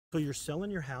So you're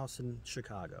selling your house in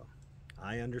Chicago.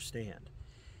 I understand.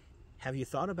 Have you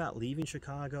thought about leaving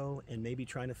Chicago and maybe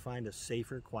trying to find a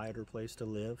safer, quieter place to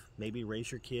live? Maybe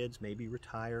raise your kids, maybe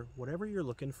retire, whatever you're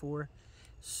looking for.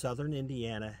 Southern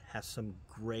Indiana has some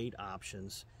great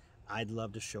options. I'd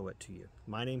love to show it to you.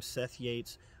 My name's Seth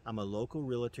Yates. I'm a local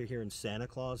realtor here in Santa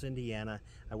Claus, Indiana.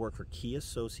 I work for Key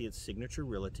Associates Signature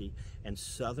Realty, and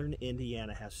Southern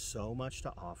Indiana has so much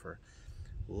to offer.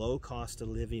 Low cost of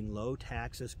living, low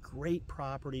taxes, great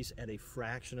properties at a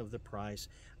fraction of the price.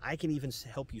 I can even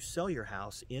help you sell your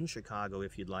house in Chicago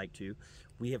if you'd like to.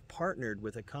 We have partnered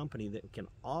with a company that can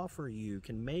offer you,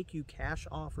 can make you cash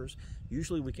offers.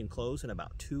 Usually we can close in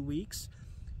about 2 weeks.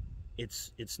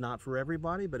 It's not for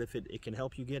everybody, but if it can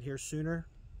help you get here sooner,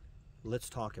 let's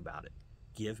talk about it.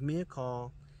 Give me a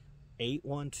call.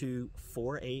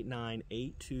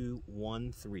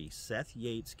 812-489-8213. Seth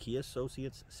Yates, Key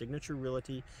Associates Signature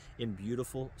Realty in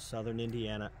beautiful Southern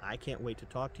Indiana. I can't wait to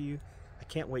talk to you. I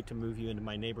can't wait to move you into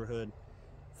my neighborhood.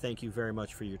 Thank you very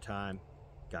much for your time.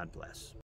 God bless.